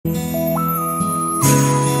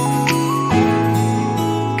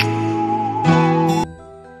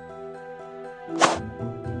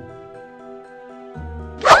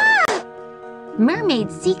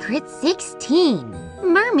Secret 16,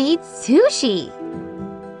 Mermaid Sushi.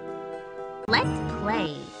 Let's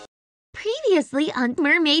play. Previously on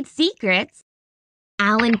Mermaid Secrets,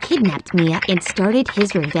 Alan kidnapped Mia and started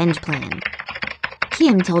his revenge plan.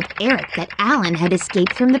 Kim told Eric that Alan had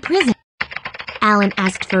escaped from the prison. Alan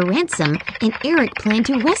asked for ransom and Eric planned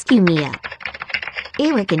to rescue Mia.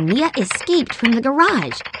 Eric and Mia escaped from the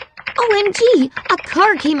garage. OMG! A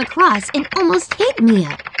car came across and almost hit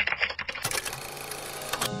Mia.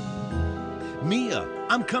 Mia,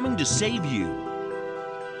 I'm coming to save you.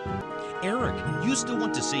 Eric, you still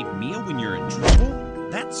want to save Mia when you're in trouble?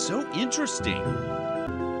 That's so interesting.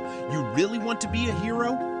 You really want to be a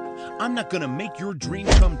hero? I'm not gonna make your dream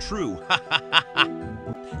come true.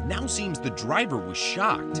 Now seems the driver was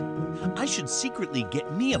shocked. I should secretly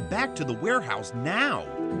get Mia back to the warehouse now.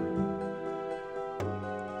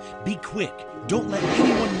 Be quick. Don't let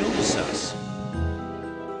anyone notice us.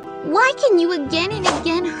 Why can you again and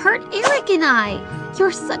again hurt Eric and I?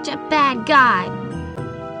 You're such a bad guy.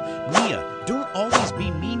 Mia, don't always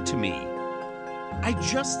be mean to me. I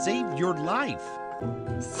just saved your life.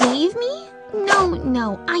 Save me?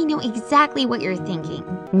 No, I know exactly what you're thinking.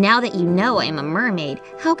 Now that you know I'm a mermaid,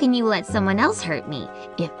 how can you let someone else hurt me?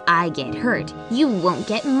 If I get hurt, you won't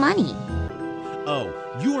get money. Oh,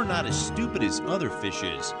 you are not as stupid as other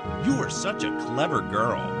fishes. You are such a clever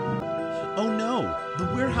girl. Oh no, the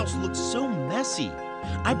warehouse looks so messy.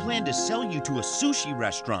 I plan to sell you to a sushi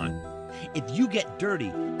restaurant. If you get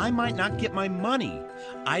dirty, I might not get my money.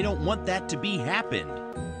 I don't want that to be happen.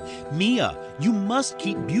 Mia, you must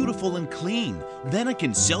keep beautiful and clean. Then I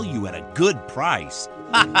can sell you at a good price.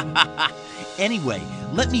 Anyway,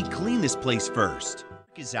 let me clean this place first.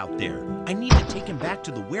 Eric is out there. I need to take him back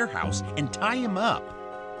to the warehouse and tie him up.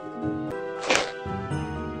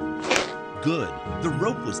 Good. The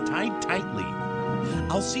rope was tied tightly.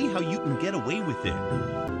 I'll see how you can get away with it.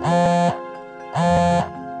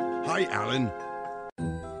 Hi, Alan.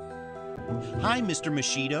 Hi, Mr.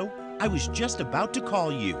 Machito. I was just about to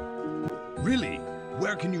call you. Really?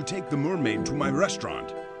 Where can you take the mermaid to my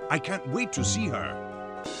restaurant? I can't wait to see her.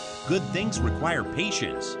 Good things require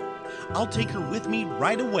patience. I'll take her with me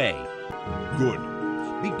right away. Good.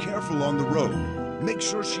 Be careful on the road. Make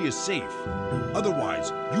sure she is safe.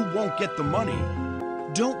 Otherwise, you won't get the money.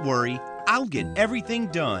 Don't worry. I'll get everything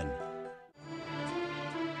done.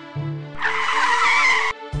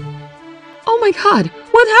 Oh my God!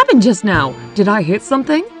 What happened just now? Did I hit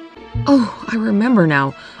something? Oh, I remember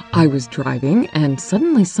now. I was driving and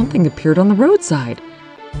suddenly something appeared on the roadside.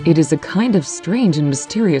 It is a kind of strange and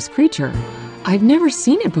mysterious creature. I've never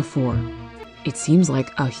seen it before. It seems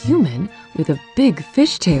like a human with a big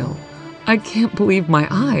fish tail. I can't believe my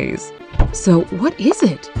eyes. So what is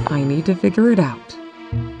it? I need to figure it out.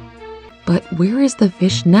 But where is the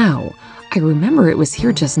fish now? I remember it was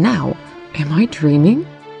here just now. Am I dreaming?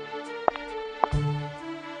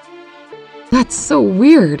 That's so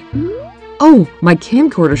weird. Oh, my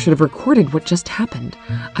camcorder should have recorded what just happened.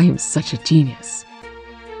 I am such a genius.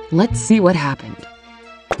 Let's see what happened.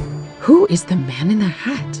 Who is the man in the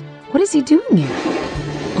hat? What is he doing here?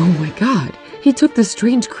 Oh my God, he took the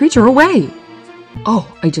strange creature away.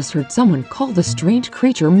 Oh, I just heard someone call the strange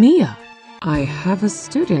creature Mia. I have a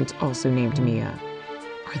student also named Mia.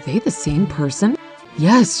 Are they the same person?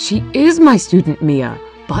 Yes, she is my student Mia,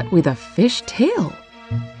 but with a fish tail.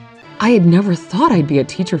 I had never thought I'd be a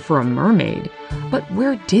teacher for a mermaid, but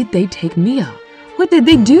where did they take Mia? What did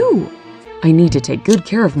they do? I need to take good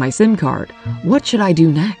care of my SIM card. What should I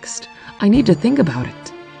do next? I need to think about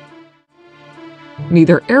it.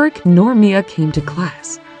 Neither Eric nor Mia came to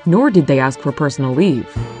class, nor did they ask for personal leave.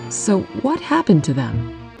 So what happened to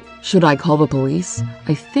them? Should I call the police?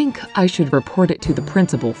 I think I should report it to the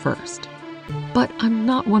principal first. But I'm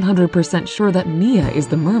not 100% sure that Mia is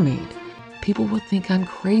the mermaid. People will think I'm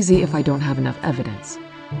crazy if I don't have enough evidence.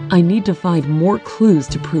 I need to find more clues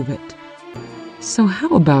to prove it. So how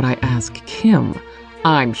about I ask Kim?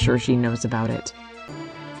 I'm sure she knows about it.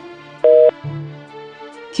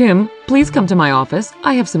 Kim, please come to my office.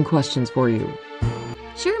 I have some questions for you.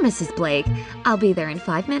 Sure, Mrs. Blake. I'll be there in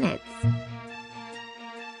 5 minutes.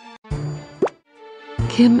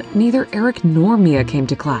 Kim, neither Eric nor Mia came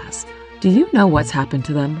to class. Do you know what's happened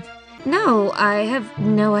to them? No, I have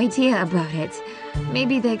no idea about it.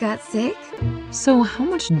 Maybe they got sick? So how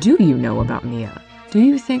much do you know about Mia? Do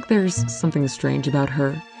you think there's something strange about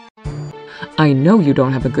her? I know you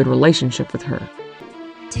don't have a good relationship with her.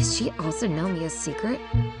 Does she also know Mia's secret?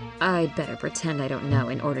 I'd better pretend I don't know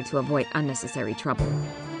in order to avoid unnecessary trouble.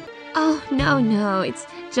 Oh, no, it's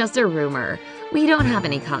just a rumor. We don't have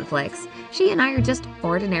any conflicts. She and I are just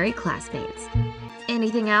ordinary classmates.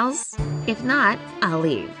 Anything else? If not, I'll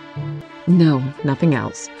leave. No, nothing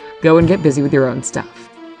else. Go and get busy with your own stuff.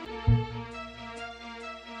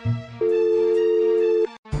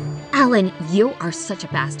 Alan, you are such a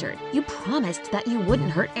bastard. You promised that you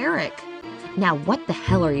wouldn't hurt Eric. Now what the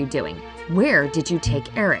hell are you doing? Where did you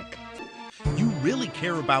take Eric? You really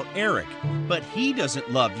care about Eric, but he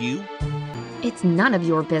doesn't love you. It's none of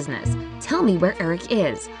your business. Tell me where Eric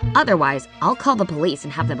is. Otherwise, I'll call the police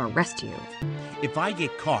and have them arrest you. If I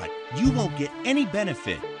get caught, you won't get any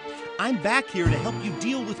benefit. I'm back here to help you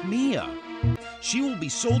deal with Mia. She will be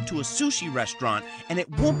sold to a sushi restaurant, and it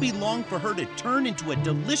won't be long for her to turn into a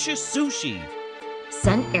delicious sushi.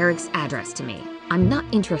 Send Eric's address to me. I'm not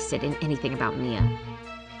interested in anything about Mia.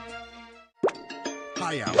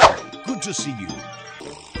 Hi, Alan. Good to see you.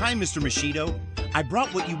 Hi, Mr. Mosquito. I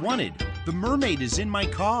brought what you wanted. The mermaid is in my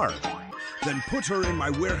car. Then put her in my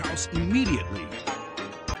warehouse immediately.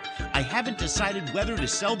 I haven't decided whether to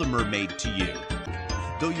sell the mermaid to you.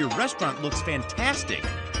 Though your restaurant looks fantastic,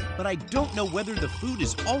 but I don't know whether the food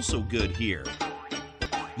is also good here.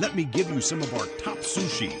 Let me give you some of our top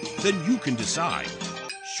sushi, then you can decide.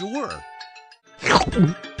 Sure.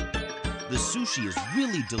 The sushi is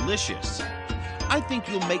really delicious. I think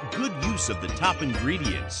you'll make good use of the top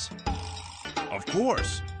ingredients. Of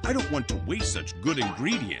course, I don't want to waste such good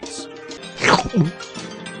ingredients.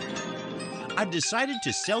 I've decided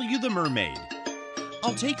to sell you the mermaid.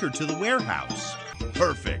 I'll take her to the warehouse.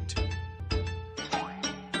 Perfect.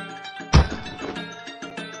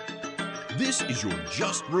 This is your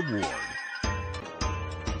just reward.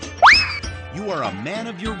 You are a man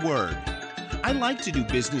of your word. I like to do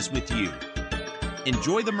business with you.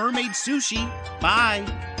 Enjoy the mermaid sushi. Bye.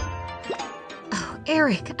 Oh,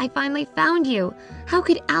 Eric, I finally found you. How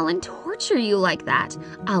could Alan torture you like that?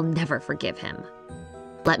 I'll never forgive him.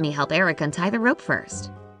 Let me help Eric untie the rope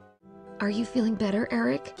first. Are you feeling better,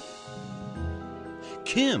 Eric?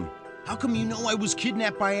 Kim, how come you know I was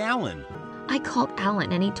kidnapped by Alan? I called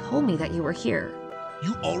Alan and he told me that you were here.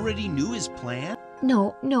 You already knew his plan?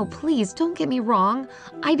 No, please, don't get me wrong.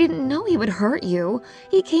 I didn't know he would hurt you.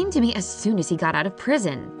 He came to me as soon as he got out of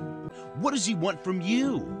prison. What does he want from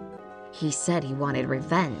you? He said he wanted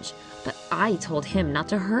revenge, but I told him not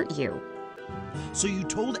to hurt you. So you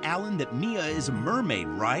told Alan that Mia is a mermaid,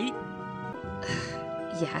 right?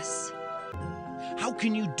 Yes. How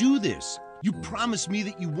can you do this? You promised me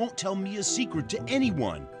that you won't tell Mia's secret to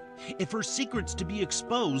anyone. If her secret's to be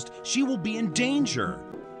exposed, she will be in danger.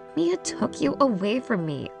 Mia took you away from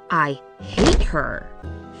me. I hate her.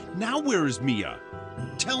 Now where is Mia?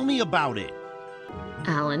 Tell me about it.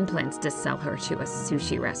 Alan plans to sell her to a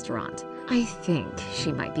sushi restaurant. I think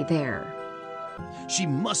she might be there. She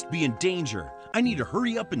must be in danger. I need to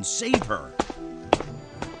hurry up and save her.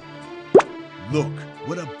 Look,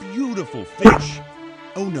 what a beautiful fish.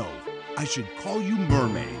 Oh no, I should call you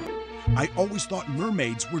Mermaid. I always thought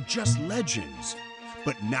mermaids were just legends.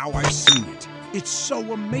 But now I've seen it. It's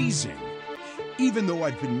so amazing. Even though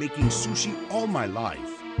I've been making sushi all my life,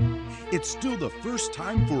 it's still the first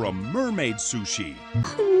time for a mermaid sushi.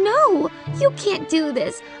 Oh no, you can't do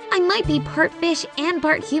this. I might be part fish and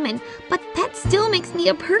part human, but that still makes me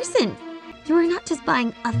a person. You are not just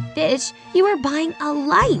buying a fish, you are buying a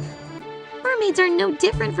life. Mermaids are no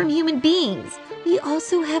different from human beings. We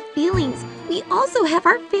also have feelings. We also have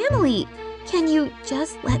our family. Can you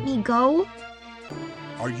just let me go?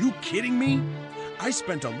 Are you kidding me? I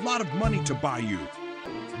spent a lot of money to buy you.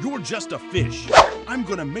 You're just a fish. I'm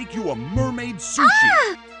gonna make you a mermaid sushi.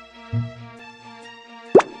 Ah!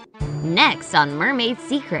 Next on Mermaid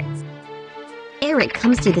Secrets. Eric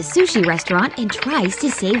comes to the sushi restaurant and tries to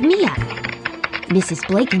save Mia. Mrs.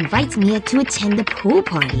 Blake invites Mia to attend the pool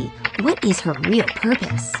party. What is her real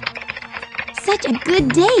purpose? Such a good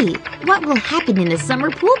day! What will happen in the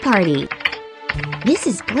summer pool party?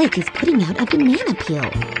 Mrs. Blake is putting out a banana peel.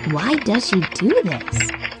 Why does she do this?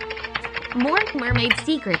 More Mermaid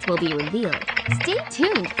Secrets will be revealed. Stay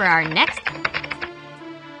tuned for our next